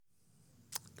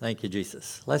Thank you,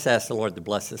 Jesus. Let's ask the Lord to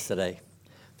bless us today.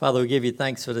 Father, we give you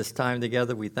thanks for this time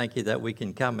together. We thank you that we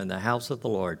can come in the house of the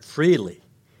Lord freely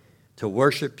to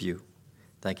worship you.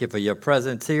 Thank you for your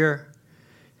presence here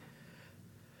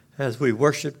as we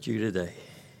worshiped you today.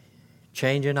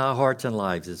 Changing our hearts and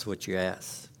lives is what you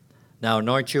ask. Now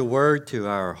anoint your word to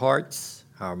our hearts,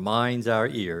 our minds, our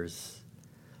ears.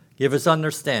 Give us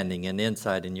understanding and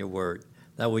insight in your word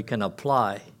that we can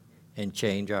apply and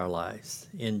change our lives.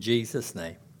 In Jesus'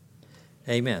 name,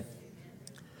 amen.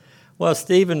 Well,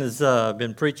 Stephen has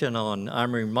been preaching on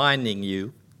I'm reminding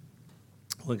you.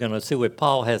 We're going to see what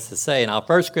Paul has to say. And our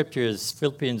first scripture is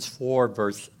Philippians 4,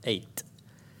 verse 8.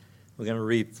 We're going to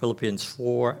read Philippians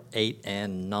 4, 8,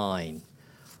 and 9.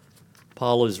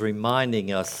 Paul is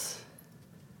reminding us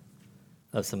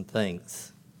of some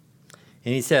things.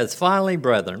 And he says, finally,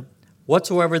 brethren,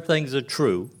 whatsoever things are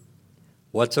true,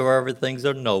 whatsoever things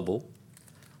are noble,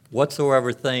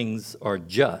 whatsoever things are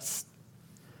just,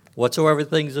 whatsoever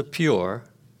things are pure,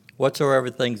 whatsoever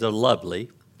things are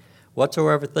lovely,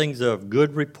 whatsoever things are of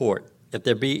good report, if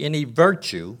there be any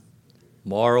virtue,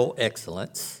 moral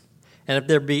excellence, and if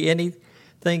there be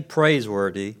anything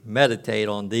praiseworthy, meditate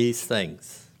on these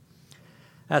things.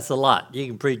 That's a lot. You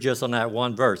can preach just on that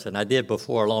one verse, and I did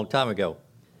before a long time ago.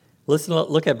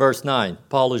 Look at verse 9.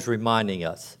 Paul is reminding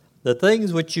us, the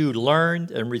things which you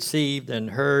learned and received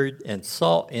and heard and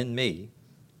saw in me,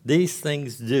 these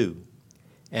things do,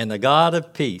 and the God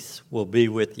of peace will be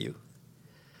with you.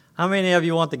 How many of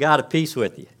you want the God of peace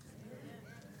with you?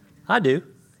 I do.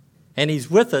 And he's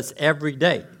with us every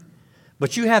day.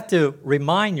 But you have to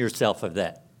remind yourself of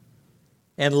that.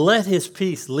 And let his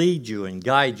peace lead you and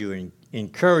guide you and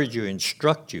encourage you,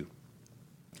 instruct you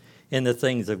in the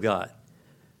things of God.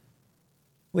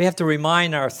 We have to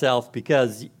remind ourselves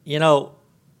because, you know,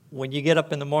 when you get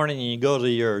up in the morning and you go to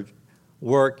your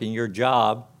work and your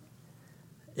job,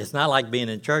 it's not like being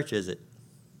in church, is it?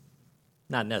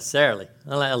 Not necessarily,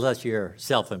 unless you're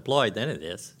self-employed, then it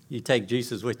is. You take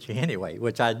Jesus with you anyway,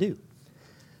 which I do.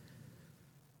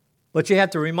 But you have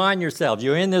to remind yourself,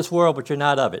 you're in this world, but you're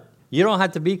not of it. You don't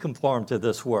have to be conformed to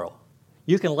this world.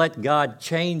 You can let God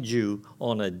change you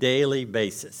on a daily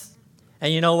basis.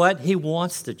 And you know what? He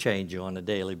wants to change you on a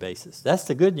daily basis. That's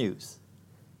the good news.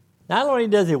 Not only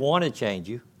does he want to change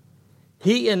you,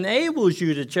 he enables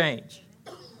you to change.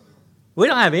 We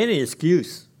don't have any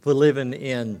excuse for living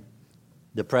in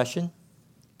depression,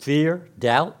 fear,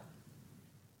 doubt.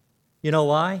 You know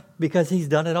why? Because he's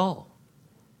done it all.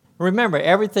 Remember,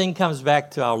 everything comes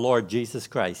back to our Lord Jesus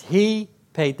Christ. He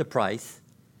paid the price.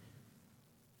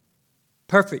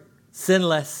 Perfect,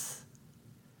 sinless,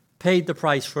 paid the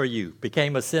price for you,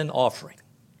 became a sin offering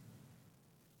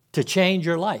to change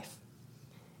your life.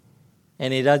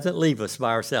 And he doesn't leave us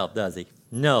by ourselves, does he?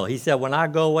 No, he said, when I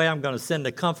go away, I'm going to send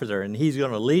the Comforter, and he's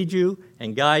going to lead you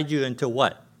and guide you into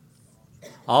what?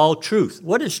 All truth.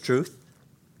 What is truth?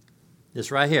 This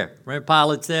right here. Remember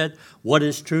Pilate said, what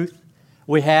is truth?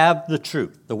 We have the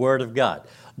truth, the Word of God.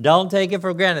 Don't take it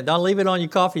for granted. Don't leave it on your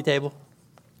coffee table.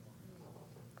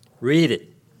 Read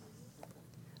it.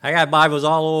 I got Bibles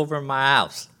all over my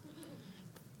house.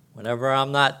 Whenever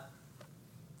I'm not,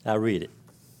 I read it.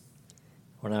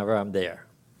 Whenever I'm there.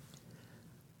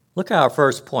 Look at our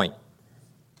first point.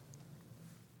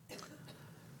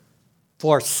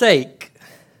 Forsake,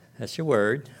 that's your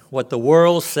word, what the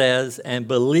world says and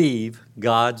believe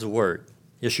God's word.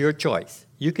 It's your choice.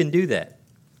 You can do that.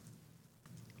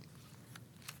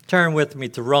 Turn with me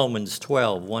to Romans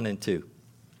 12, 1 and 2.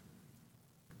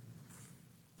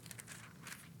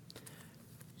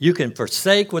 You can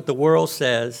forsake what the world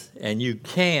says, and you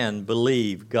can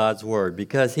believe God's word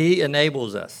because he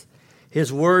enables us.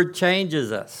 His word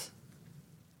changes us.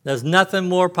 There's nothing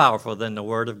more powerful than the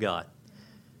word of God.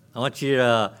 I want you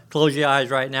to close your eyes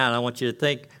right now, and I want you to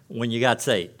think when you got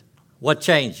saved. What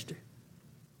changed you?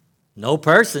 No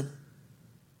person.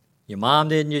 Your mom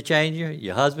didn't change you,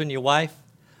 your husband, your wife.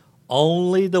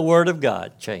 Only the word of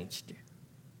God changed you.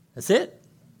 That's it.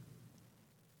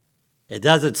 It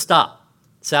doesn't stop.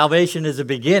 Salvation is a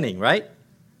beginning, right?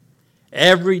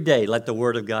 Every day, let the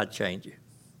word of God change you.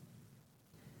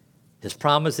 His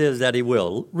promise is that he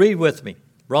will. Read with me.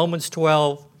 Romans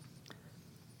 12,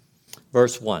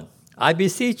 verse 1. I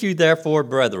beseech you, therefore,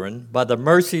 brethren, by the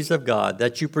mercies of God,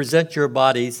 that you present your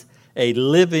bodies a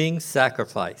living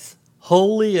sacrifice,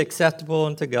 wholly acceptable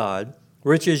unto God,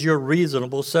 which is your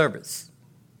reasonable service.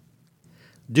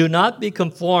 Do not be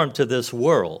conformed to this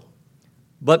world,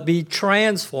 but be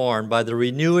transformed by the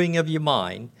renewing of your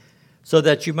mind, so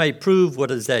that you may prove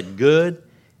what is that good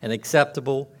and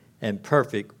acceptable and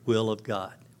perfect will of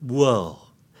God. Whoa.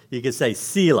 You can say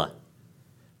Selah.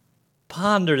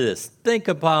 Ponder this. Think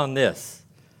upon this.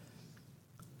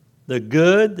 The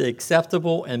good, the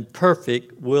acceptable, and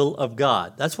perfect will of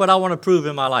God. That's what I want to prove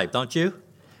in my life, don't you?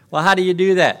 Well, how do you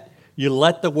do that? You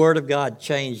let the Word of God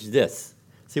change this.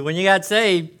 See, when you got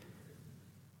saved,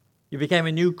 you became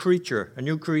a new creature, a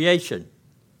new creation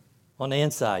on the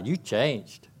inside. You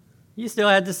changed. You still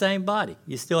had the same body.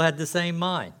 You still had the same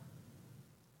mind.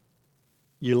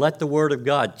 You let the Word of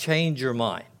God change your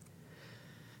mind.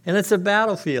 And it's a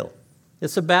battlefield.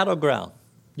 It's a battleground.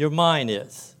 Your mind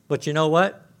is. But you know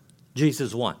what?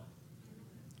 Jesus won.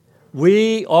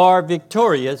 We are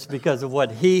victorious because of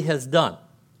what He has done.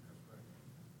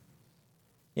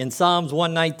 In Psalms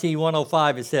 119,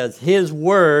 105, it says, His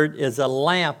word is a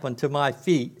lamp unto my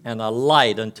feet and a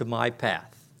light unto my path.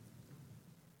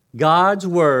 God's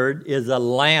word is a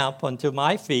lamp unto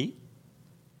my feet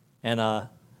and a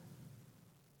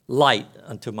light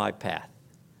unto my path.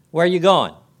 Where are you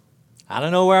going? I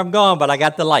don't know where I'm going, but I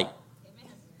got the light.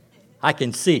 I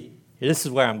can see. This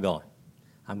is where I'm going.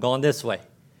 I'm going this way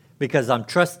because I'm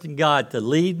trusting God to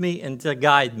lead me and to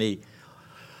guide me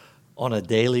on a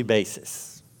daily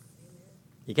basis.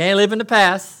 You can't live in the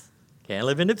past, can't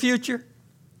live in the future,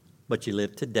 but you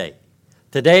live today.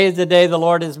 Today is the day the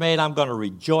Lord has made. I'm going to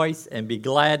rejoice and be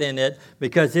glad in it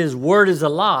because His word is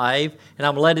alive, and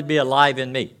I'm going to let it be alive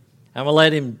in me. I'm going to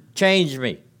let Him change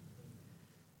me.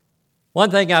 One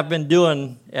thing I've been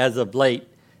doing as of late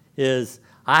is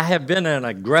I have been an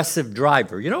aggressive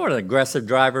driver. You know what an aggressive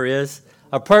driver is?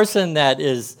 A person that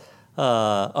is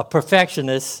a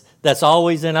perfectionist that's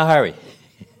always in a hurry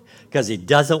because he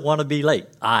doesn't want to be late.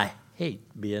 I hate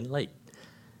being late.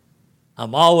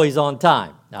 I'm always on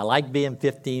time. I like being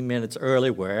 15 minutes early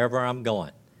wherever I'm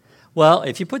going. Well,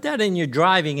 if you put that in your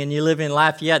driving and you live in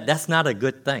Lafayette, that's not a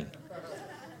good thing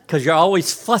because you're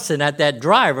always fussing at that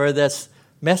driver that's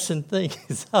messing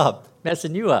things up,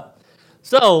 messing you up.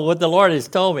 So what the Lord has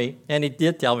told me, and He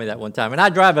did tell me that one time, and I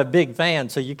drive a big van,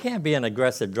 so you can't be an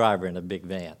aggressive driver in a big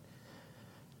van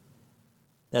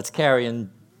that's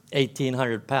carrying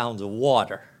 1,800 pounds of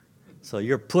water. So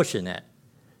you're pushing that.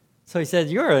 So He said,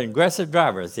 you're an aggressive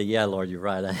driver. I said, yeah, Lord, you're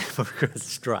right. I am an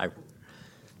aggressive driver.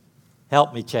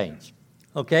 Help me change.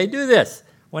 Okay, do this.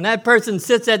 When that person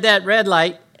sits at that red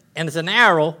light, and it's an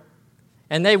arrow,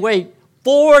 and they wait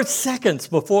 4 seconds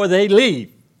before they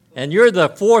leave, and you're the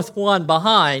fourth one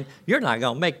behind, you're not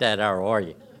going to make that arrow, are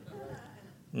you?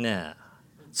 No.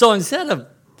 So instead of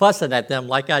fussing at them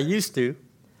like I used to,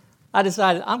 I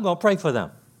decided I'm going to pray for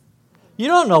them. You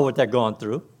don't know what they're going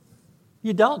through.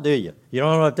 You don't, do you? You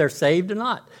don't know if they're saved or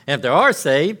not. And if they are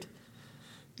saved,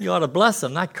 you ought to bless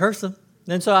them, not curse them.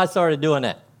 And so I started doing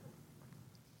that.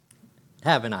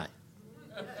 Haven't I?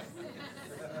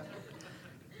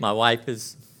 My wife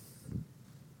is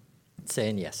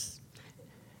saying yes.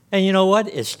 And you know what?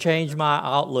 It's changed my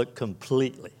outlook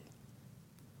completely.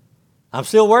 I'm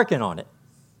still working on it.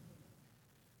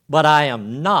 But I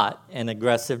am not an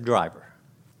aggressive driver.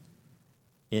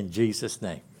 In Jesus'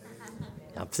 name.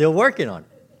 I'm still working on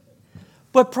it.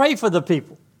 But pray for the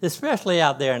people, especially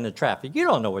out there in the traffic. You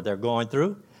don't know what they're going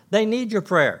through. They need your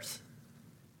prayers.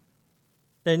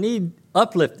 They need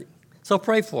uplifting. So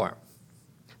pray for them.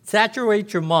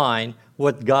 Saturate your mind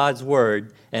with God's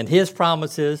word and His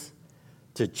promises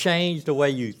to change the way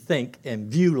you think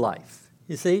and view life.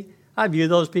 You see, I view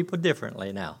those people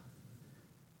differently now.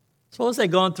 Suppose they're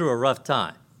going through a rough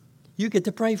time. You get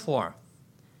to pray for them.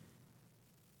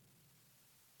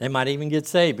 They might even get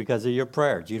saved because of your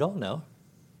prayers. You don't know.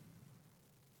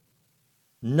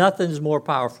 Nothing's more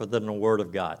powerful than the Word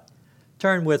of God.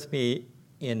 Turn with me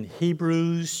in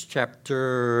Hebrews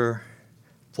chapter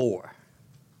 4.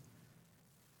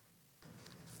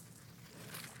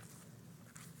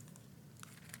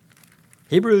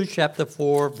 Hebrews chapter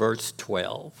 4, verse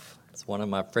 12. It's one of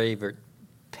my favorite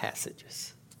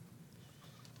passages.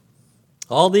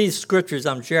 All these scriptures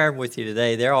I'm sharing with you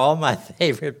today, they're all my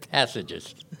favorite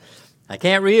passages. I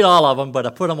can't read all of them, but I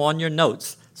put them on your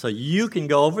notes so you can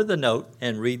go over the note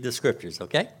and read the scriptures,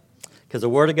 okay? Because the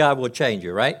Word of God will change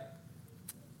you, right?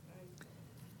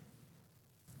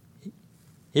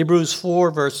 Hebrews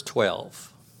 4, verse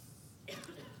 12.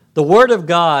 The Word of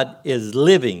God is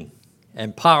living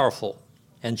and powerful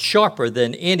and sharper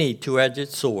than any two-edged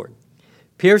sword,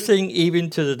 piercing even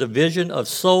to the division of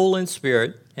soul and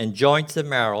spirit and joints and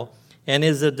marrow, and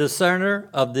is a discerner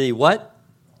of the what?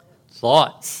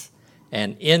 Thoughts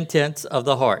and intents of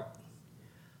the heart.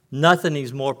 Nothing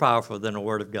is more powerful than the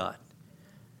Word of God.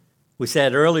 We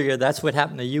said earlier that's what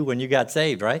happened to you when you got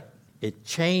saved, right? It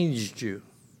changed you.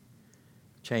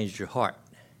 Changed your heart.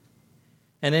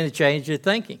 And then it changed your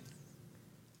thinking.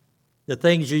 The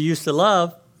things you used to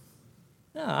love,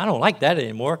 No, I don't like that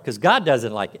anymore because God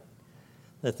doesn't like it.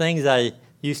 The things I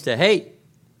used to hate,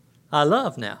 I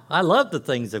love now. I love the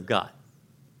things of God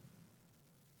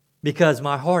because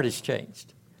my heart has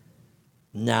changed.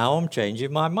 Now I'm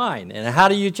changing my mind. And how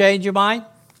do you change your mind?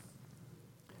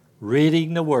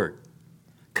 Reading the Word,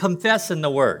 confessing the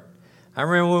Word. I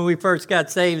remember when we first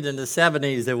got saved in the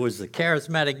 70s, there was a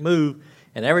charismatic move,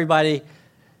 and everybody,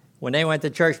 when they went to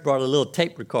church, brought a little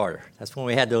tape recorder. That's when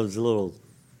we had those little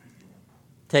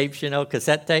tapes,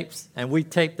 cassette tapes, and we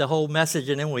taped the whole message,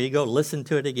 and then we go listen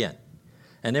to it again.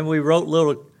 And then we wrote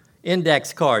little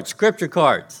index cards, scripture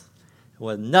cards,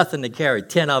 with nothing to carry,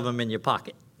 10 of them in your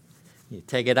pocket. You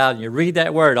take it out and you read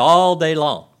that word all day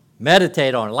long.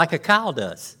 Meditate on it like a cow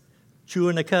does,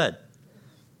 chewing the cud.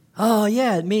 Oh,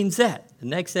 yeah, it means that. The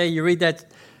next day you read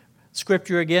that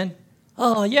scripture again.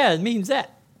 Oh, yeah, it means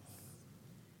that.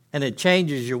 And it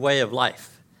changes your way of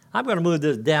life. I'm going to move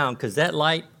this down because that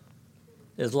light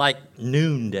is like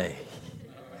noonday.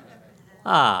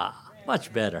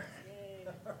 Much better.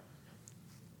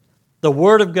 The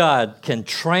Word of God can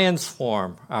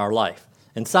transform our life.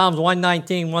 In Psalms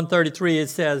 119, 133, it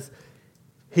says,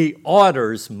 He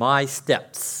orders my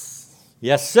steps.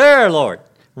 Yes, sir, Lord.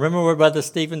 Remember what Brother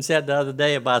Stephen said the other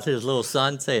day about his little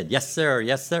son saying, yes, sir,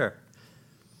 yes, sir.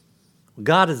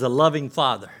 God is a loving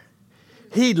Father.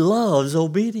 He loves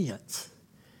obedience.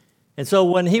 And so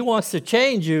when He wants to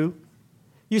change you,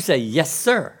 you say, yes,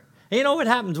 sir. And you know what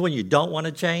happens when you don't want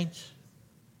to change?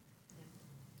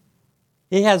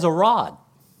 He has a rod.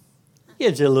 He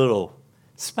gives you a little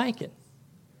spanking.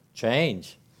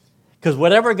 Change. Because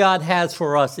whatever God has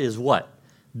for us is what?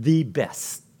 The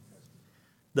best.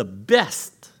 The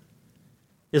best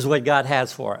is what God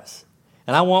has for us.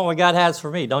 And I want what God has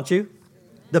for me, don't you?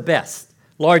 The best.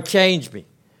 Lord, change me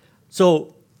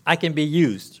so I can be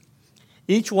used.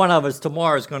 Each one of us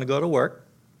tomorrow is going to go to work.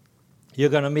 You're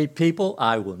going to meet people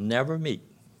I will never meet.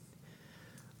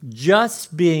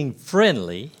 Just being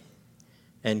friendly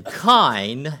and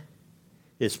kind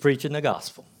is preaching the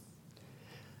gospel.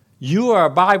 You are a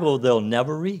Bible they'll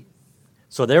never read.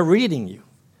 So they're reading you.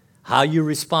 How you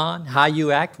respond, how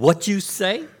you act, what you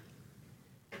say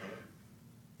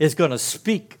is going to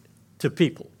speak to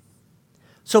people.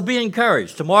 So be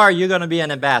encouraged. Tomorrow you're going to be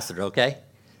an ambassador, okay?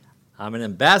 I'm an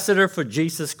ambassador for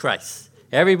Jesus Christ.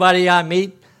 Everybody I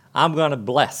meet, I'm going to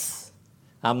bless.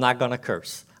 I'm not going to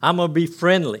curse. I'm going to be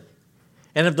friendly.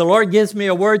 And if the Lord gives me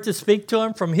a word to speak to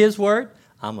Him from His word,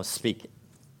 I'm going to speak it.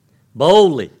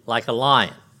 Boldly, like a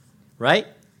lion, right?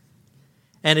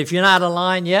 And if you're not a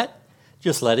lion yet,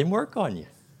 just let Him work on you.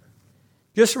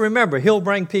 Just remember, He'll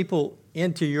bring people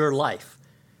into your life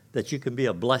that you can be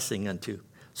a blessing unto.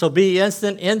 So be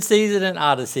instant, in season and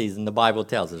out of season, the Bible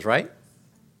tells us, right?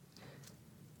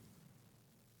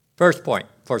 First point,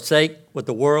 forsake what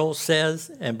the world says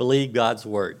and believe God's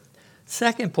word.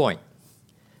 Second point,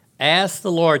 ask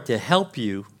the Lord to help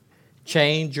you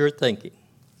change your thinking.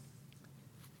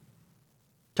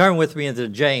 Turn with me into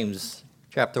James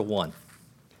chapter 1.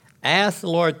 Ask the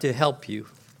Lord to help you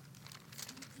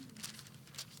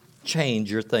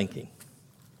change your thinking.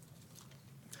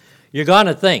 You're going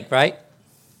to think, right?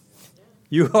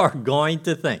 You are going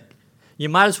to think. You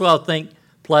might as well think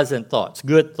pleasant thoughts,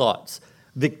 good thoughts,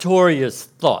 victorious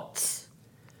thoughts,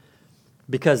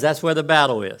 because that's where the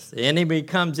battle is. The enemy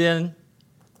comes in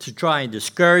to try and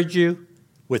discourage you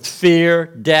with fear,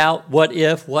 doubt, what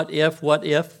if, what if, what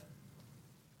if.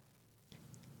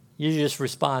 You just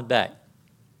respond back.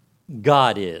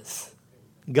 God is.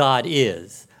 God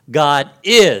is. God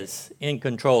is in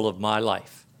control of my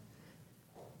life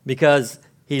because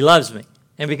He loves me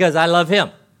and because I love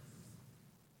Him.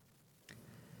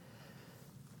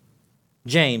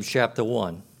 James chapter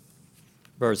 1,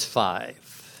 verse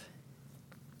 5.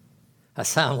 I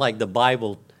sound like the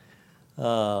Bible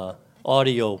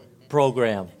audio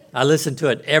program. I listen to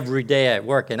it every day at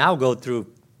work, and I'll go through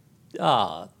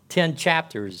 10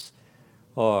 chapters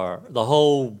or the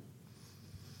whole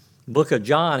book of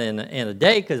John in a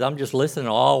day because I'm just listening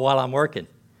all while I'm working.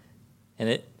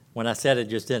 And when I said it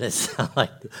just didn't sound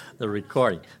like the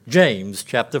recording. James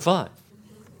chapter 5.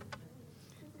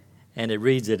 And it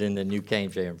reads it in the New King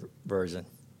James Version.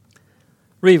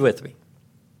 Read with me.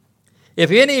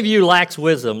 If any of you lacks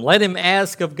wisdom, let him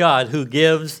ask of God who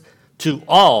gives to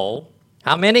all,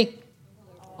 how many?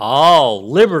 All,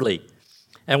 liberally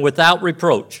and without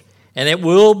reproach. And it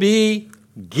will be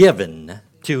given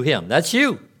to him. That's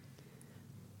you.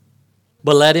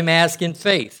 But let him ask in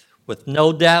faith, with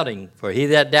no doubting, for he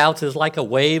that doubts is like a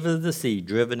wave of the sea,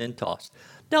 driven and tossed.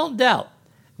 Don't doubt.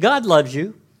 God loves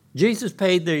you. Jesus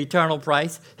paid the eternal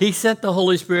price. He sent the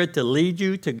Holy Spirit to lead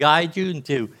you, to guide you, and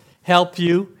to help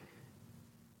you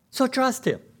So trust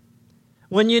him.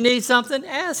 When you need something,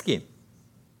 ask him.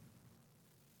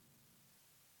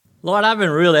 Lord, I've been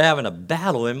really having a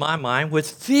battle in my mind with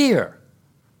fear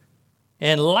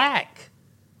and lack.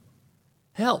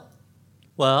 Help.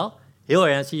 Well, he'll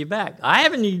answer you back. I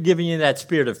haven't given you that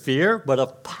spirit of fear, but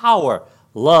of power,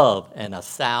 love, and a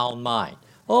sound mind.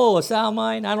 Oh, a sound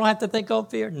mind? I don't have to think of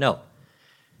fear? No.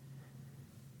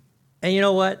 And you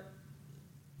know what?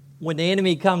 When the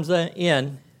enemy comes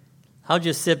in, I'll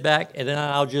just sit back and then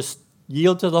I'll just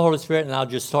yield to the Holy Spirit and I'll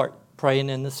just start praying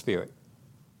in the Spirit.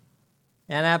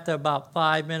 And after about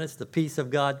 5 minutes, the peace of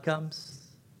God comes,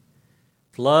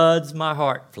 floods my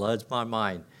heart, floods my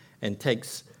mind, and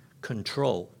takes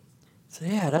control. So,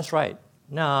 yeah, that's right.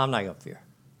 No, I'm not going to fear.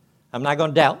 I'm not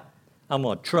going to doubt. I'm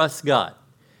going to trust God.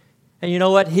 And you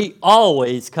know what? He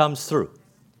always comes through.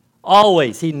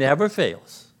 Always. He never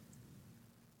fails.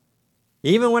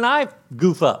 Even when I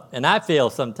goof up and I fail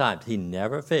sometimes, he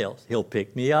never fails. He'll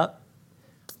pick me up,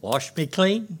 wash me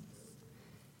clean,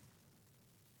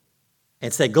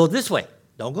 and say, go this way.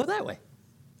 Don't go that way.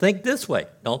 Think this way.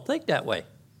 Don't think that way.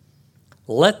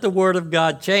 Let the Word of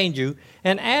God change you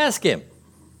and ask him.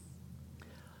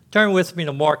 Turn with me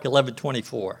to Mark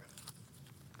 11:24.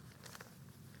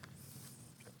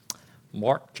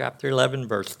 Mark chapter 11,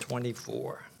 verse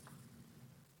 24.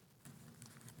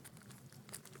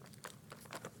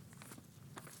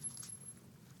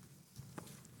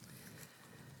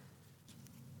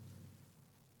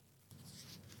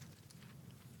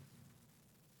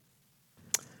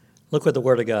 Look what the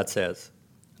Word of God says.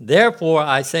 Therefore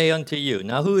I say unto you.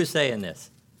 Now who is saying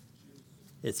this?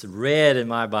 It's red in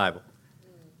my Bible.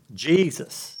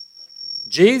 Jesus.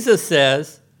 Jesus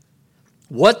says,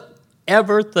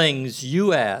 whatever things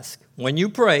you ask, when you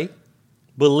pray,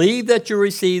 believe that you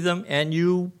receive them and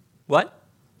you, what?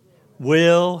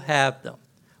 Will have them.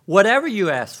 Whatever you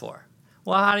ask for.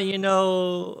 Well, how do you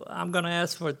know I'm going to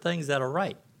ask for things that are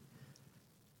right?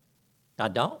 I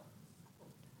don't.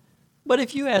 But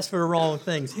if you ask for the wrong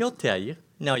things, he'll tell you,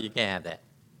 no, you can't have that.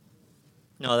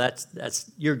 No,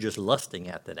 that's you're just lusting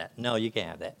after that. No, you can't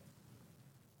have that.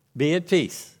 Be at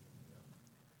peace.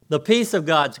 The peace of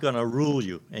God's going to rule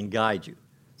you and guide you.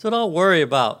 So don't worry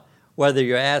about whether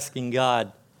you're asking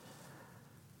God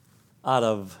out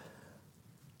of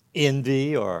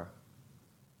envy or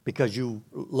because you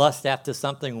lust after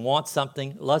something, want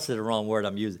something. Lust is the wrong word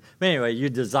I'm using. But anyway, you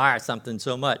desire something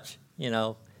so much,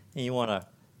 and you want to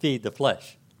feed the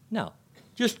flesh. No,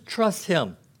 just trust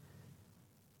him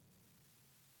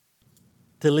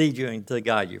to lead you and to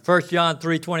guide you. 1 John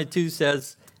 3:22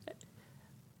 says,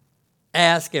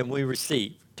 ask and we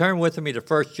receive. Turn with me to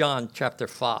 1 John chapter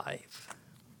 5.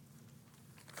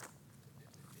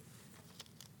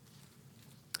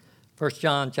 1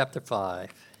 John chapter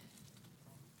 5.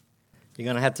 You're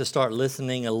going to have to start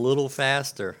listening a little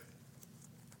faster.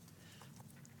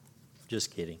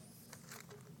 Just kidding.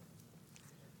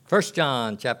 1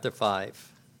 John chapter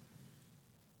 5.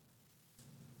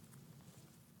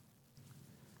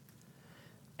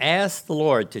 Ask the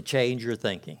Lord to change your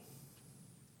thinking.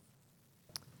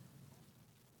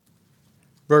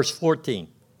 Verse 14.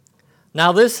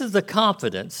 Now this is the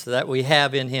confidence that we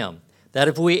have in him, that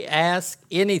if we ask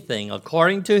anything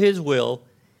according to his will,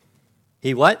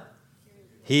 he what?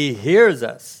 He hears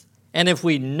us. And if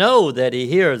we know that he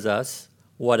hears us,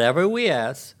 whatever we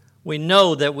ask, we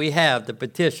know that we have the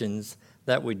petitions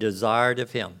that we desired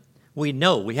of him. We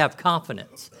know, we have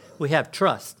confidence, we have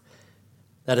trust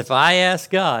that if I ask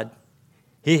God,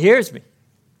 he hears me.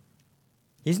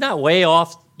 He's not way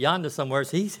off yonder somewhere,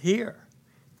 he's here.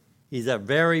 He's a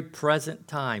very present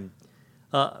time,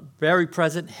 very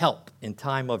present help in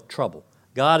time of trouble.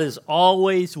 God is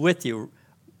always with you.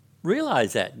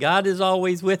 Realize that. God is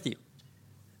always with you.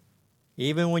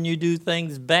 Even when you do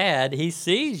things bad, he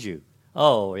sees you.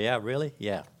 Oh, yeah, really?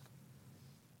 Yeah.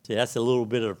 See, that's a little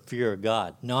bit of fear of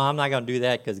God. No, I'm not going to do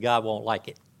that because God won't like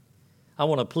it. I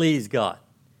want to please God.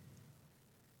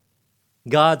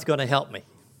 God's going to help me.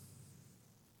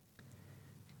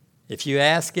 If you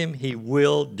ask him, he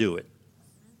will do it.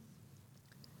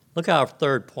 Look at our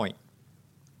third point.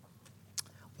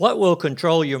 What will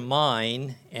control your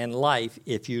mind and life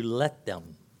if you let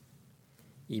them?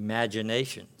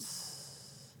 Imaginations.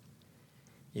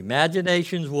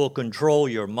 Imaginations will control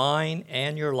your mind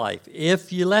and your life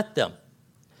if you let them.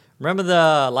 Remember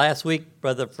last week,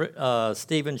 Brother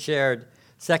Stephen shared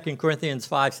 2 Corinthians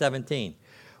 5:17.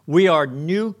 We are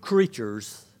new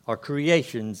creatures or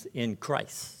creations in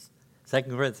Christ. 2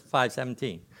 Corinthians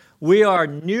 5:17. We are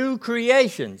new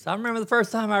creations. I remember the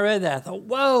first time I read that, I thought,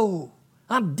 whoa,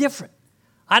 I'm different.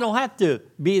 I don't have to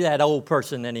be that old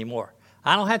person anymore.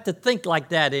 I don't have to think like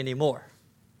that anymore.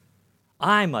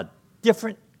 I'm a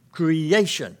different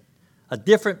creation, a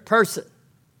different person.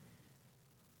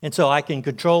 And so I can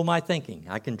control my thinking.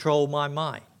 I control my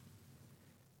mind.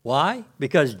 Why?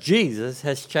 Because Jesus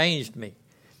has changed me.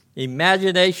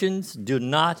 Imaginations do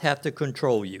not have to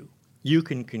control you. You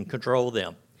can control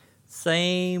them.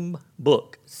 Same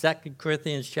book, 2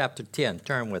 Corinthians chapter 10.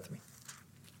 Turn with me.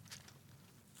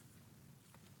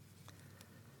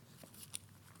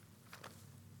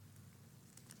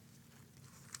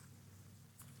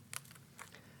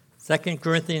 Second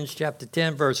Corinthians chapter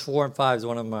 10, verse 4 and 5 is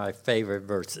one of my favorite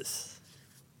verses.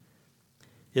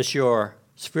 It's your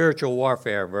spiritual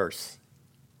warfare verse.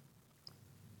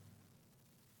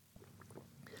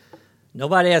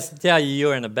 Nobody has to tell you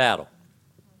you're in a battle.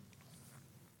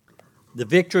 The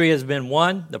victory has been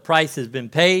won, the price has been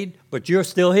paid, but you're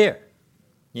still here.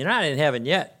 You're not in heaven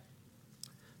yet.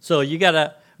 So you got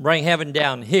to bring heaven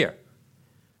down here.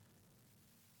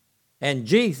 And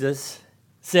Jesus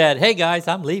said, hey guys,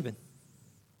 I'm leaving.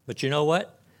 But you know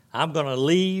what? I'm going to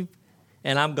leave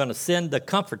and I'm going to send the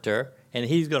Comforter, and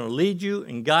he's going to lead you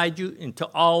and guide you into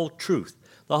all truth.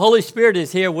 The Holy Spirit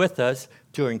is here with us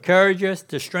to encourage us,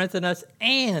 to strengthen us,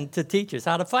 and to teach us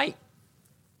how to fight.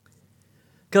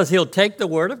 Because he'll take the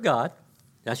Word of God.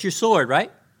 That's your sword,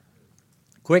 right?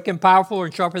 Quick and powerful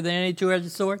and sharper than any two-edged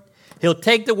sword. He'll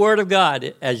take the Word of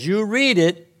God as you read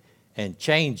it and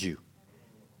change you.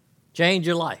 Change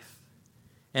your life.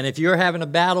 And if you're having a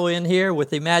battle in here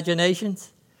with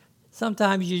imaginations,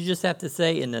 sometimes you just have to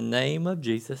say, in the name of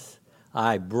Jesus,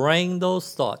 I bring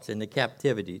those thoughts into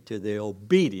captivity to the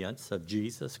obedience of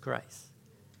Jesus Christ.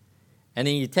 And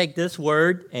then you take this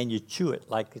word and you chew it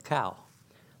like a cow.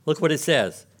 Look what it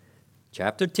says.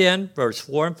 Chapter 10, verse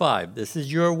 4 and 5. This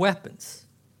is your weapons.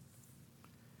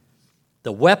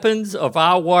 The weapons of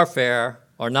our warfare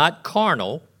are not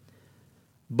carnal,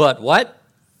 but what?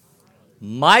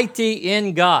 Mighty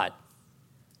in God.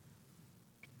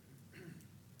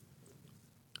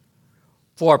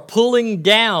 For pulling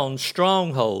down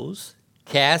strongholds,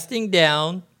 casting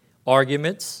down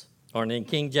arguments, or in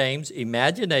King James,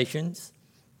 imaginations,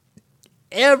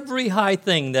 every high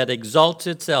thing that exalts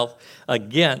itself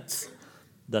against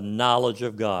the knowledge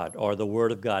of God or the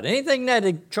Word of God. Anything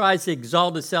that tries to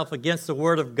exalt itself against the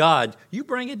Word of God, you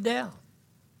bring it down.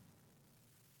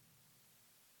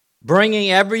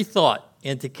 Bringing every thought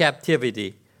into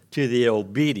captivity to the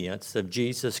obedience of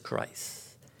Jesus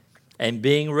Christ. And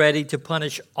being ready to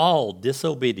punish all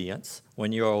disobedience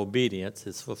when your obedience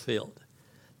is fulfilled.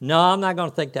 No, I'm not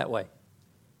going to think that way.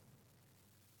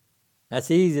 That's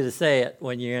easy to say it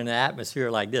when you're in an atmosphere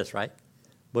like this, right?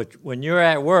 But when you're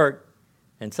at work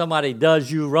and somebody does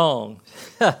you wrong,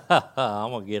 I'm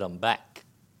going to get them back.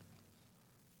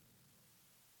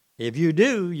 If you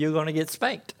do, you're going to get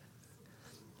spanked.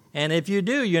 And if you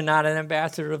do, you're not an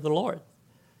ambassador of the Lord.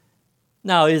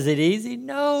 Now, is it easy?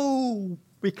 No,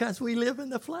 because we live in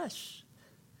the flesh.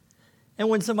 And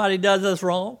when somebody does us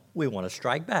wrong, we want to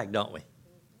strike back, don't we?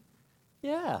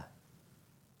 Yeah.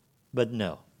 But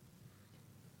no.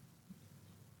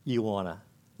 You want to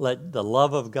let the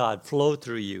love of God flow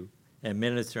through you and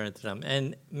minister into them.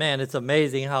 And man, it's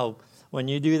amazing how when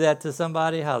you do that to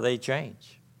somebody, how they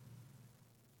change.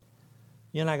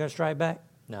 You're not going to strike back?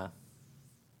 No.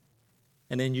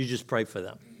 And then you just pray for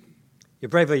them. You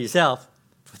pray for yourself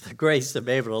for the grace to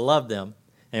be able to love them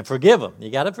and forgive them. You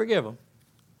got to forgive them.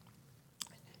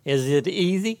 Is it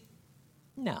easy?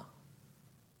 No.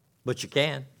 But you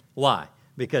can. Why?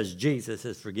 Because Jesus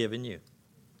has forgiven you.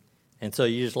 And so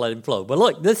you just let him flow. But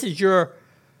look, this is your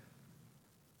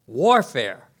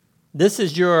warfare. This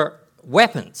is your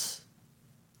weapons.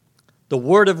 The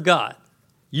Word of God.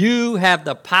 You have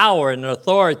the power and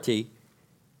authority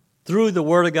through the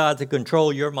Word of God to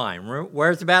control your mind.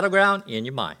 Where's the battleground? In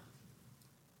your mind.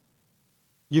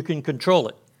 You can control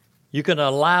it. You can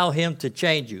allow him to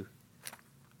change you.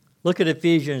 Look at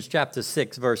Ephesians chapter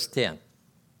 6, verse 10.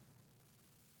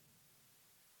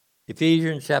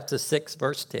 Ephesians chapter 6,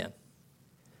 verse 10.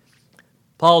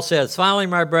 Paul says, finally,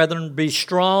 my brethren, be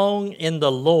strong in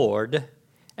the Lord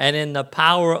and in the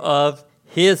power of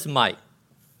his might.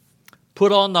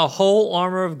 Put on the whole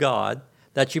armor of God,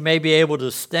 that you may be able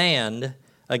to stand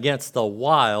against the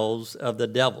wiles of the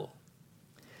devil.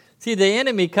 See, the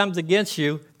enemy comes against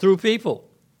you through people.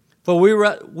 For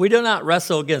we do not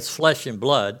wrestle against flesh and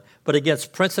blood, but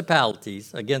against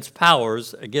principalities, against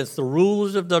powers, against the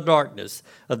rulers of the darkness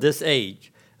of this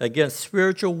age, against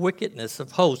spiritual wickedness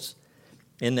of hosts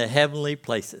in the heavenly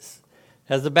places.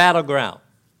 As the battleground,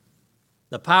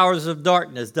 the powers of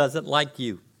darkness doesn't like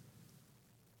you.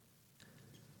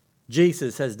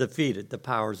 Jesus has defeated the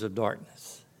powers of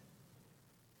darkness.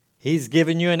 He's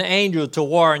given you an angel to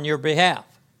war on your behalf.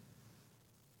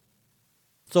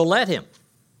 So let him.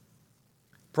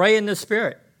 Pray in the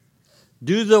Spirit.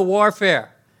 Do the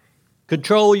warfare.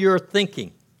 Control your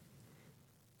thinking.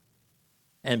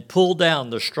 And pull down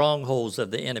the strongholds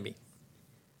of the enemy.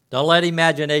 Don't let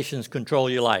imaginations control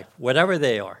your life, whatever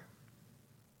they are.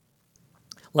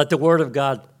 Let the Word of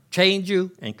God change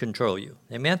you and control you.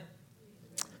 Amen?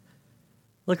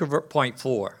 Look at point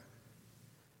 4.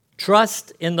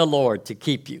 Trust in the Lord to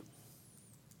keep you.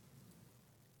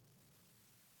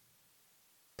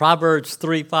 Proverbs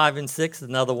 3, 5, and 6,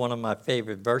 another one of my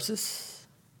favorite verses.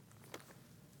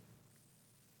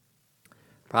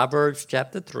 Proverbs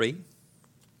chapter 3.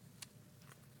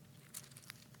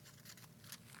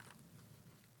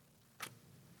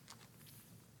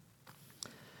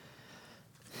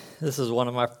 This is one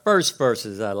of my first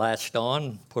verses I latched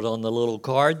on, put on the little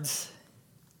cards.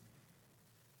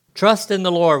 Trust in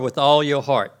the Lord with all your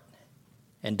heart,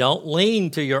 and don't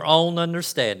lean to your own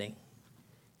understanding.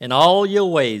 In all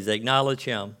your ways acknowledge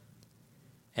him.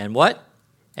 And what?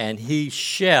 And he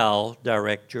shall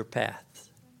direct your paths.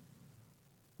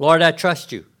 Lord, I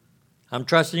trust you. I'm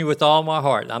trusting you with all my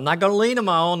heart. I'm not going to lean on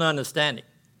my own understanding.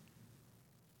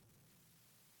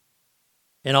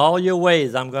 In all your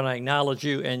ways, I'm going to acknowledge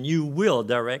you, and you will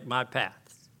direct my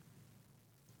paths.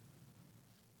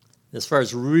 This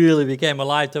verse really became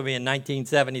alive to me in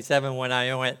 1977 when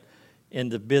I went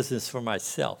into business for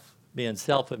myself, being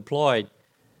self-employed.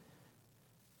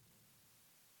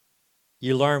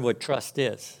 You learn what trust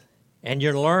is, and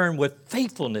you learn what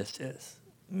faithfulness is.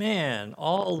 Man,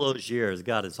 all those years,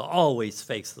 God is always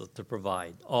faithful to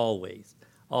provide. Always,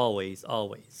 always,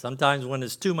 always. Sometimes when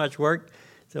it's too much work,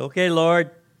 say, okay,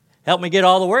 Lord, help me get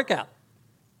all the work out.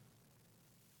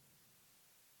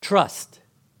 Trust.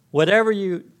 Whatever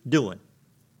you're doing,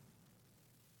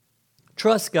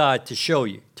 trust God to show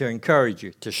you, to encourage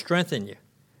you, to strengthen you,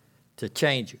 to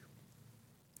change you.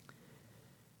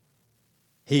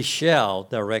 He shall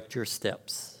direct your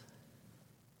steps.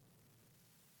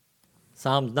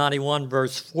 Psalms 91,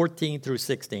 verse 14 through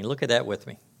 16. Look at that with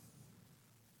me.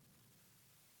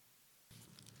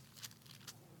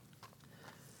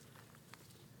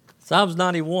 Psalms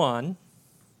 91,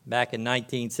 back in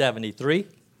 1973,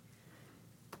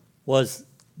 was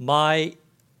my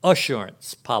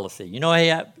assurance policy. You know how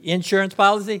you have insurance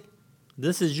policy?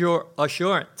 This is your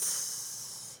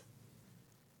assurance.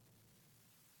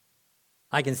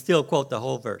 I can still quote the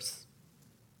whole verse.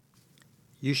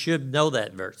 You should know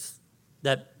that verse,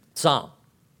 that psalm.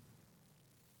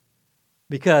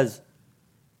 Because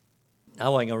I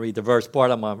wasn't going to read the verse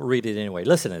part, I'm going to read it anyway.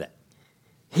 Listen to that.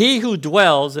 He who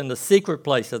dwells in the secret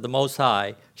place of the Most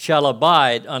High shall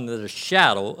abide under the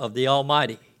shadow of the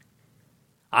Almighty.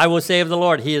 I will say of the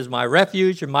Lord, he is my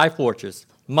refuge and my fortress,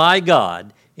 my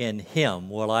God, in him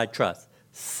will I trust.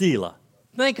 Selah.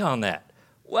 Think on that.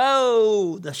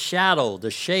 Whoa, the shadow, the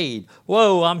shade.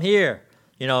 Whoa, I'm here.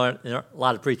 You know, a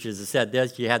lot of preachers have said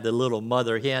this. You had the little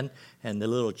mother hen and the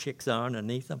little chicks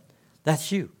underneath them. That's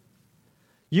you.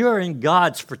 You're in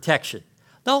God's protection.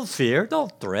 Don't fear,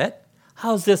 don't threat.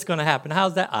 How's this going to happen?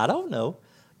 How's that? I don't know.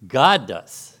 God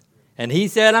does. And he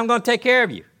said, I'm going to take care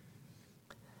of you.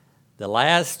 The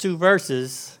last two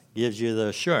verses gives you the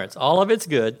assurance. All of it's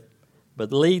good,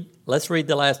 but let's read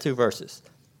the last two verses.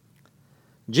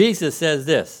 Jesus says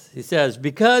this. He says,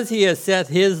 because he has set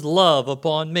his love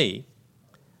upon me,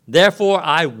 therefore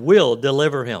I will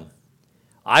deliver him.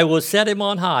 I will set him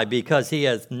on high because he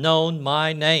has known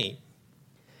my name.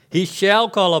 He shall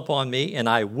call upon me, and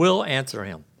I will answer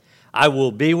him. I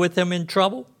will be with him in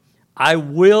trouble. I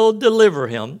will deliver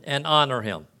him and honor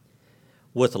him.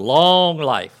 With long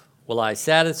life will I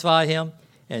satisfy him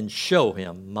and show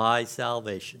him my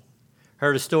salvation.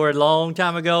 Heard a story a long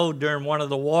time ago during one of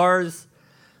the wars.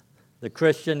 The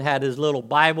Christian had his little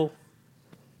Bible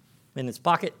in his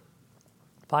pocket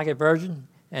version,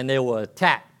 and they were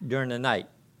attacked during the night,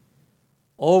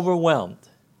 overwhelmed.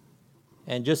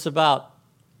 And just about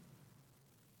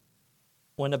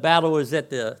when the battle was at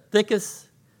the thickest,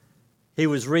 he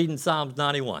was reading Psalms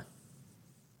 91.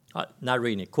 Not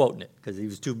reading it, quoting it, because he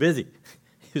was too busy.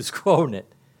 He was quoting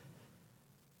it.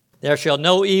 There shall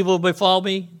no evil befall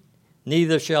me,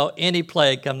 neither shall any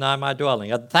plague come nigh my dwelling.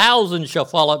 1,000 shall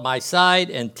fall at my side,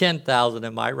 and 10,000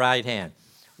 at my right hand.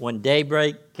 When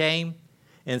daybreak came,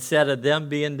 instead of them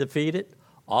being defeated,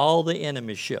 all the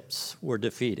enemy ships were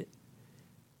defeated.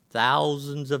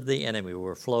 Thousands of the enemy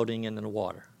were floating in the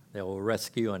water. They were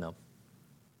rescuing them.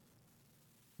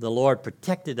 The Lord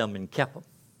protected them and kept them.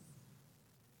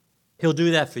 He'll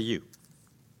do that for you.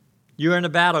 You're in a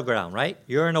battleground, right?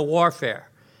 You're in a warfare.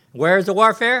 Where is the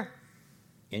warfare?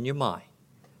 In your mind.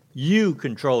 You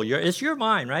control it's your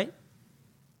mind, right?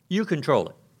 You control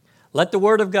it. Let the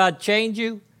Word of God change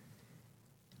you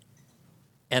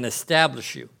and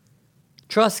establish you.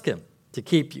 Trust Him to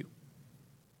keep you.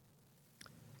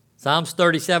 Psalms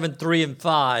 37, 3 and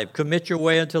 5. Commit your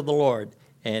way unto the Lord,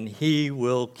 and He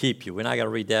will keep you. We're not going to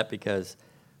read that because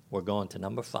we're going to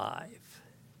number 5.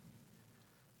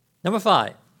 Number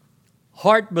 5,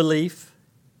 heart belief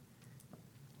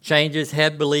changes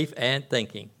head belief and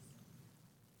thinking.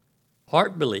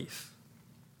 Heart belief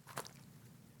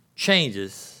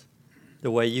changes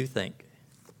the way you think.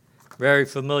 Very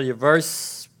familiar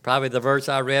verse, probably the verse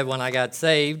I read when I got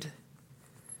saved.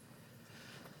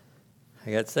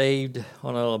 I got saved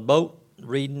on a boat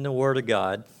reading the Word of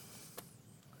God.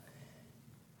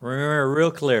 Remember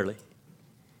real clearly.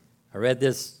 I read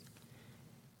this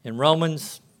in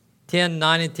Romans 10,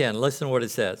 9 and 10. Listen to what it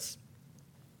says.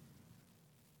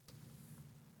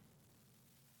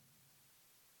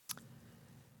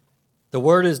 The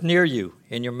word is near you,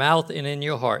 in your mouth and in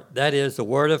your heart. That is the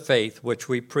word of faith which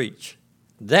we preach.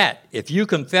 That if you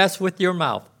confess with your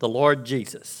mouth the Lord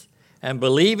Jesus and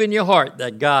believe in your heart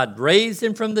that God raised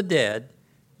him from the dead,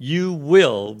 you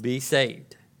will be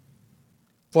saved.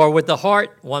 For with the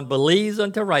heart one believes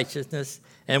unto righteousness,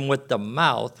 and with the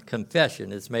mouth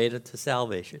confession is made unto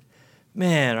salvation.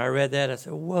 Man, I read that, I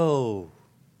said, whoa,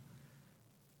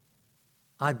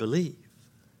 I believe.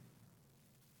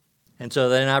 And so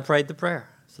then I prayed the prayer.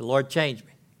 I said, Lord, change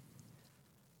me.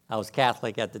 I was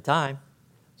Catholic at the time,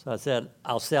 so I said,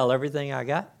 I'll sell everything I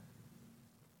got.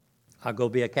 I'll go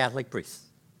be a Catholic priest.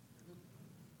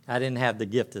 I didn't have the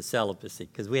gift of celibacy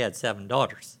because we had 7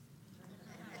 daughters.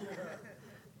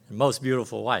 And most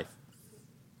beautiful wife.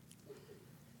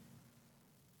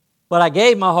 But I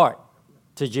gave my heart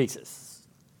to Jesus.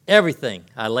 Everything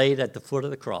I laid at the foot of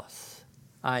the cross.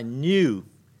 I knew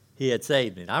he had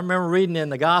saved me. I remember reading in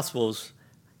the Gospels,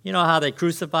 you know how they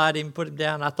crucified him, put him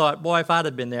down? I thought, boy, if I'd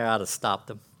have been there, I'd have stopped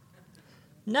him.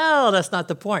 No, that's not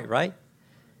the point, right?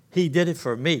 He did it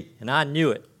for me, and I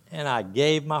knew it. And I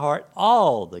gave my heart.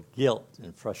 All the guilt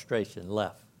and frustration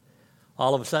left.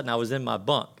 All of a sudden, I was in my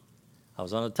bunk. I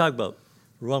was on a tugboat.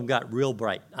 The room got real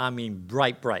bright. I mean,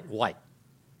 bright, bright, white.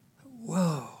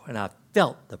 Whoa, and I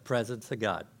felt the presence of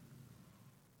God.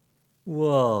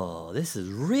 Whoa, this is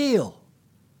real.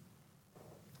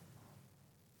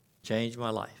 Changed my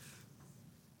life.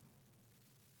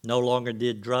 No longer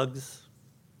did drugs.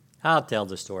 I'll tell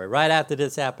the story. Right after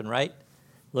this happened, right?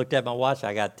 Looked at my watch.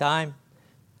 I got time.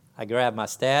 I grabbed my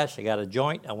stash. I got a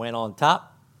joint. I went on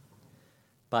top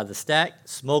by the stack,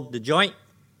 smoked the joint.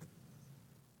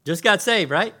 Just got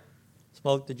saved, right?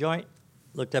 Smoked the joint.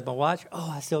 Looked at my watch. Oh,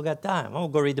 I still got time. I'm going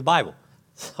to go read the Bible.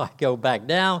 So I go back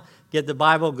down, get the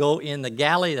Bible, go in the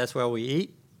galley. That's where we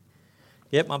eat.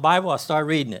 Get my Bible. I start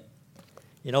reading it.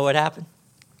 You know what happened?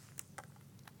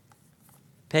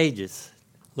 Pages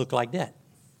look like that.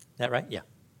 That right? Yeah.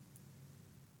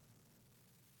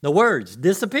 The words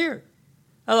disappeared.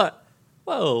 I thought,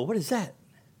 whoa, what is that?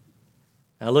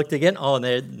 And I looked again. Oh, and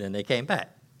then they came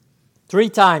back. 3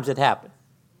 times it happened.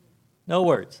 No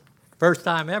words. First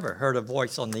time ever heard a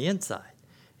voice on the inside.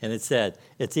 And it said,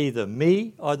 it's either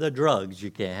me or the drugs.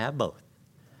 You can't have both.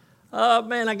 Oh,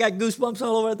 man, I got goosebumps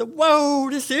all over. Whoa,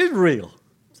 this is real.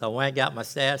 So I went and got my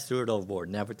stash, threw it overboard,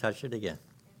 never touched it again.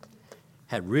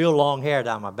 Had real long hair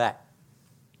down my back.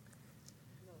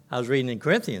 I was reading in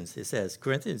Corinthians.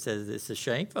 Corinthians says it's a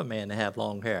shame for a man to have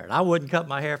long hair. And I wouldn't cut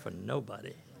my hair for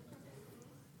nobody.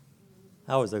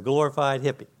 I was a glorified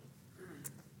hippie.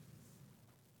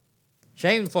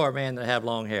 Shame for a man to have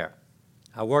long hair.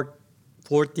 I worked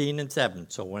 14 and 7,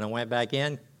 so when I went back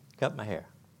in, cut my hair.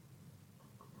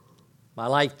 My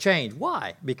life changed.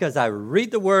 Why? Because I read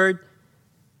the Word,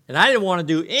 and I didn't want to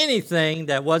do anything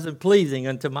that wasn't pleasing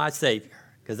unto my Savior,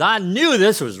 because I knew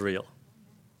this was real.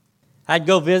 I'd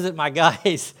go visit my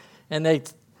guys, and they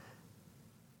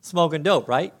smoking dope,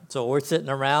 right? So we're sitting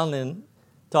around and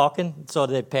talking, so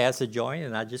they pass a joint,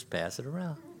 and I just pass it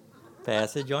around.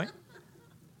 Pass a joint.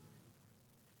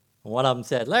 And one of them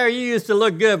said, Larry, you used to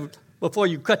look good before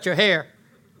you cut your hair.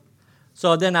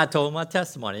 So then I told them my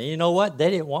testimony. And you know what? They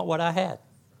didn't want what I had.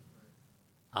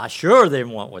 I sure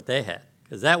didn't want what they had,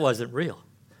 because that wasn't real.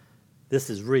 This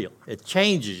is real. It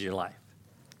changes your life.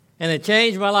 And it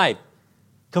changed my life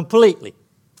completely.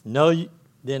 No,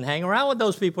 didn't hang around with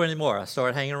those people anymore. I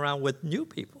started hanging around with new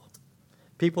people,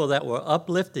 people that were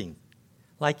uplifting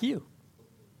like you.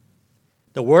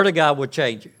 The Word of God will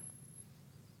change you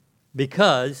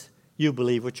because you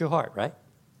believe with your heart, right?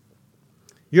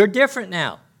 You're different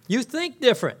now. You think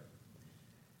different.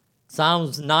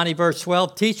 Psalms 90, verse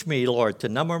 12, teach me, Lord, to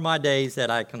number my days that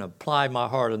I can apply my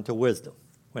heart unto wisdom.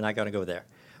 We're not going to go there.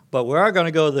 But we are going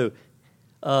to go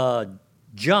to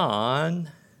John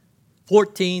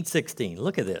 14:16.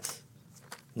 Look at this.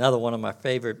 Another one of my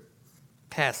favorite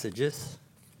passages.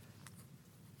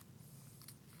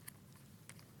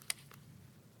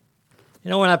 You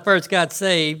know, when I first got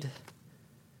saved,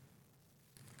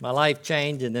 my life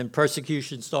changed, and then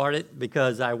persecution started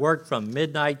because I worked from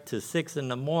midnight to 6 in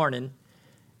the morning,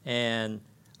 and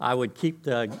I would keep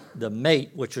the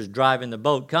mate, which was driving the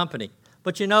boat, company.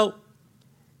 But you know,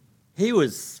 he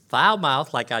was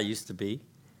foul-mouthed like I used to be.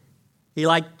 He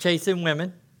liked chasing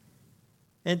women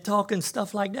and talking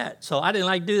stuff like that. So I didn't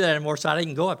like to do that anymore, so I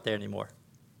didn't go up there anymore.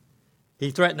 He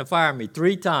threatened to fire me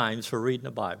 3 times for reading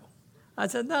the Bible. I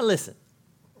said, now listen,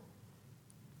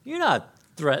 you're not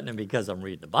threatening because I'm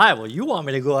reading the Bible. You want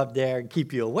me to go up there and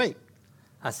keep you awake.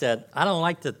 I said, I don't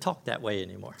like to talk that way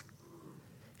anymore.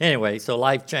 Anyway, so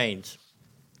life changed.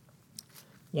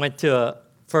 Went to a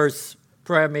first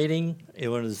prayer meeting. It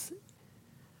was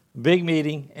a big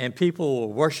meeting, and people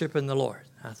were worshiping the Lord.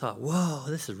 I thought, whoa,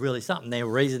 this is really something. They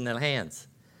were raising their hands.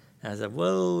 And I said,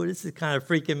 whoa, this is kind of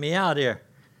freaking me out here.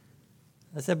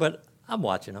 I said, but I'm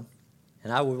watching them.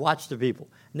 And I would watch the people.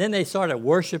 And then they started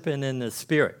worshiping in the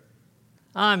Spirit.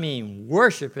 I mean,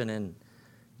 worshiping and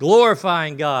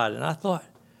glorifying God. And I thought,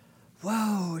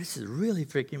 whoa, this is really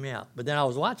freaking me out. But then I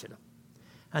was watching them.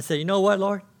 I said, you know what,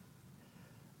 Lord?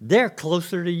 They're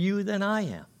closer to you than I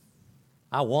am.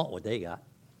 I want what they got.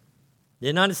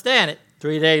 Didn't understand it.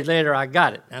 3 days later, I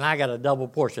got it. And I got a double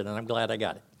portion, and I'm glad I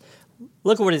got it.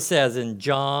 Look at what it says in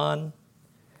John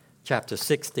chapter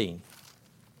 16.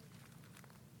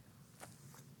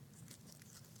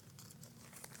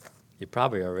 You're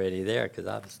probably already there because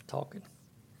I was talking.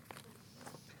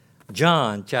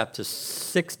 John chapter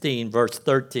 16, verse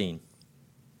 13.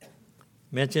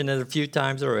 Mentioned it a few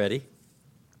times already.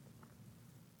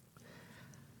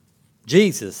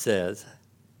 Jesus says,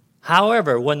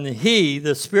 however, when he,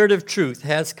 the Spirit of truth,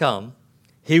 has come,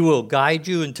 he will guide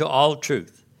you into all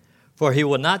truth. For he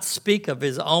will not speak of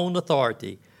his own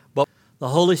authority, but the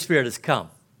Holy Spirit has come.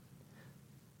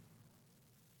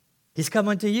 He's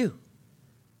coming to you.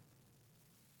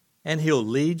 And he'll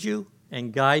lead you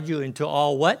and guide you into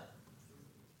all what?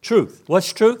 Truth.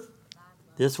 What's truth?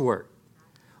 This word.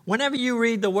 Whenever you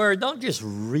read the word, don't just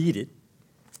read it.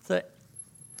 Say,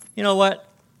 you know what?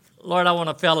 Lord, I want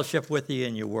to fellowship with you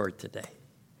in your word today.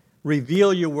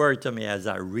 Reveal your word to me as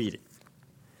I read it.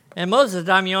 And most of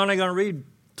the time, you're only going to read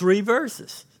 3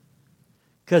 verses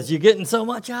because you're getting so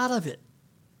much out of it.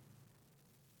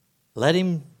 Let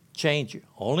him change you.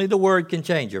 Only the word can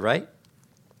change you, right?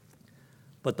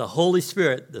 But the Holy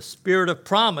Spirit, the Spirit of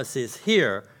promise, is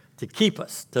here to keep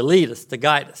us, to lead us, to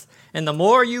guide us. And the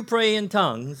more you pray in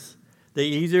tongues, the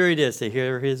easier it is to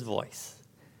hear his voice.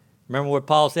 Remember what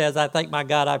Paul says, I thank my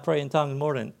God I pray in tongues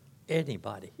more than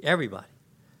anybody, everybody.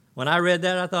 When I read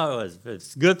that, I thought, if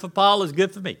it's good for Paul, it's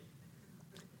good for me.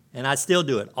 And I still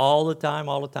do it all the time,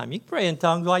 all the time. You can pray in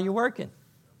tongues while you're working,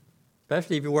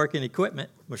 especially if you're working equipment,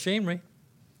 machinery.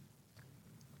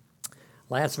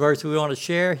 Last verse we want to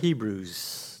share,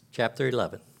 Hebrews chapter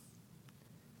 11.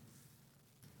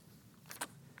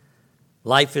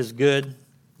 Life is good,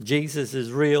 Jesus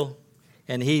is real,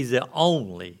 and he's the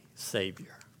only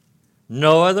Savior.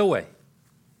 No other way.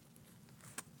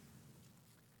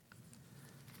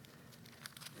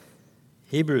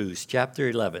 Hebrews chapter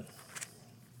 11.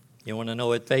 You want to know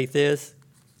what faith is?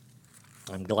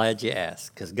 I'm glad you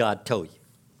asked, because God told you.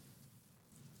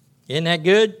 Isn't that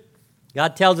good?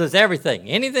 God tells us everything,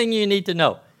 anything you need to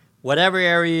know. Whatever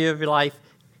area of your life,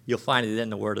 you'll find it in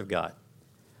the Word of God.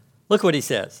 Look what he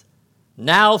says.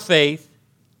 Now faith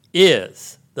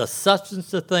is the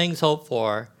substance of things hoped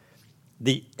for,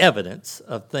 the evidence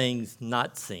of things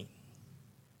not seen.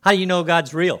 How do you know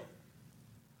God's real?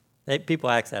 People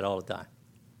ask that all the time.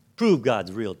 Prove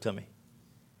God's real to me.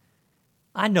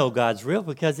 I know God's real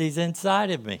because he's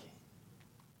inside of me.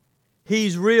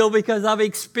 He's real because I've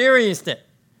experienced it.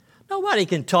 Nobody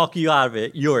can talk you out of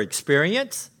it, your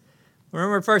experience.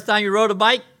 Remember the first time you rode a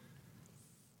bike?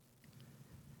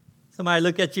 Somebody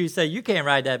look at you and say, you can't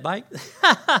ride that bike.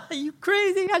 You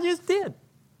crazy? I just did.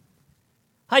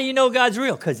 How do you know God's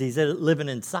real? Because he's living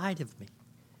inside of me.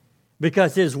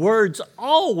 Because his words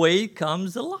always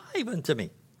comes alive unto me.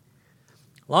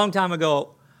 A long time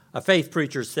ago, a faith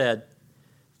preacher said,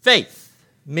 faith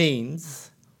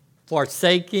means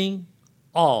forsaking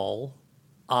all,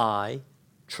 I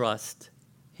trust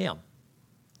him.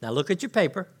 Now look at your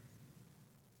paper.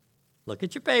 Look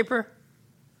at your paper.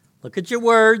 Look at your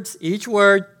words, each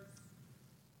word.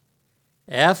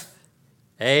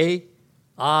 F-A-I-T-H.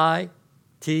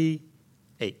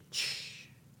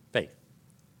 Faith.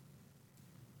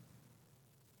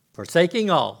 Forsaking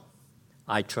all,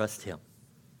 I trust him.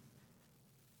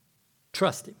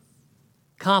 Trust him.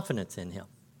 Confidence in him.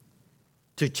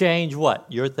 To change what?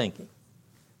 Your thinking.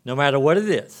 No matter what it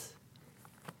is.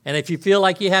 And if you feel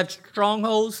like you have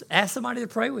strongholds, ask somebody to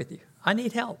pray with you. I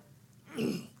need help.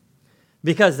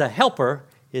 Because the helper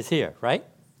is here, right?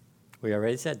 We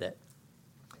already said that.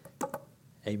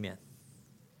 Amen.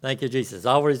 Thank you, Jesus.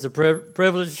 Always a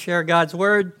privilege to share God's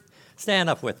word. Stand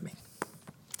up with me.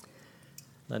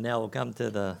 Now we'll come to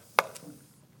the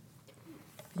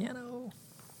piano.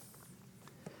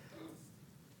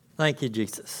 Thank you,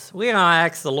 Jesus. We're going to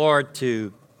ask the Lord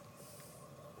to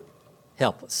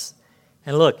help us.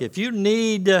 And look, if you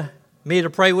need me to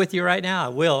pray with you right now, I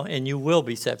will, and you will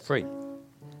be set free.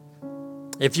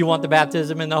 If you want the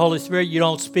baptism in the Holy Spirit, you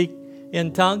don't speak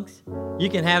in tongues, you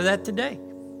can have that today.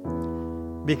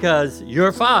 Because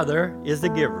your Father is the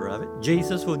giver of it.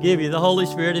 Jesus will give you the Holy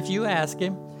Spirit if you ask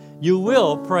him. You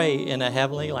will pray in a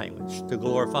heavenly language to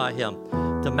glorify him,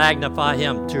 to magnify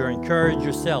him, to encourage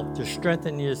yourself, to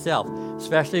strengthen yourself,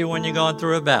 especially when you're going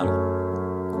through a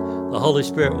battle. The Holy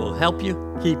Spirit will help you,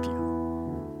 keep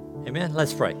you. Amen.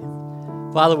 Let's pray.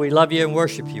 Father, we love you and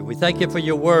worship you. We thank you for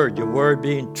your word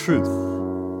being truth.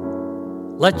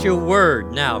 Let your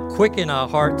word now quicken our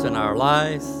hearts and our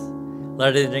lives.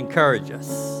 Let it encourage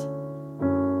us.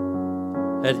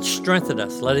 Let it strengthen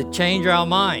us. Let it change our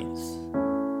minds.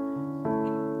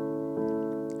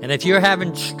 And if you're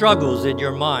having struggles in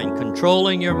your mind,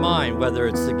 controlling your mind, whether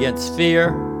it's against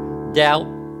fear, doubt,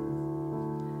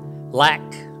 lack,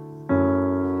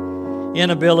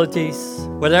 inabilities,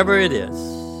 whatever it is,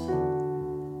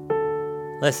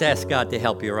 let's ask God to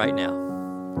help you right now.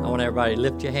 I want everybody to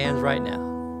lift your hands right now.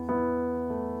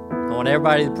 I want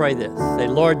everybody to pray this. Say,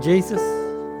 Lord Jesus,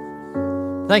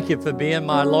 thank you for being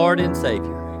my Lord and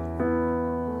Savior.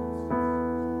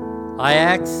 I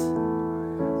ask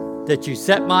that you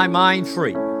set my mind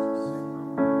free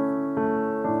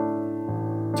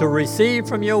to receive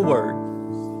from your word,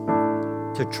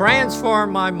 to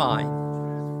transform my mind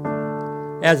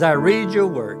as I read your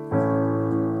word,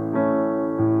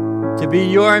 to be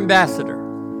your ambassador.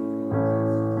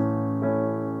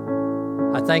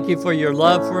 I thank you for your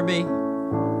love for me.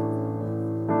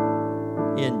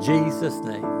 In Jesus'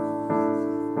 name.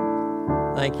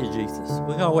 Thank you, Jesus.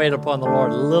 We're going to wait upon the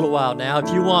Lord a little while now. If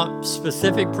you want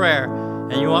specific prayer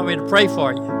and you want me to pray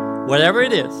for you, whatever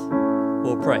it is,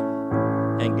 we'll pray.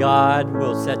 And God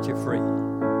will set you free.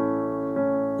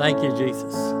 Thank you,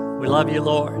 Jesus. We love you,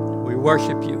 Lord. We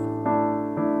worship you.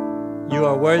 You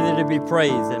are worthy to be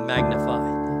praised and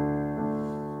magnified.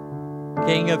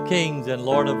 King of kings and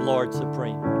Lord of lords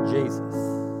supreme, Jesus.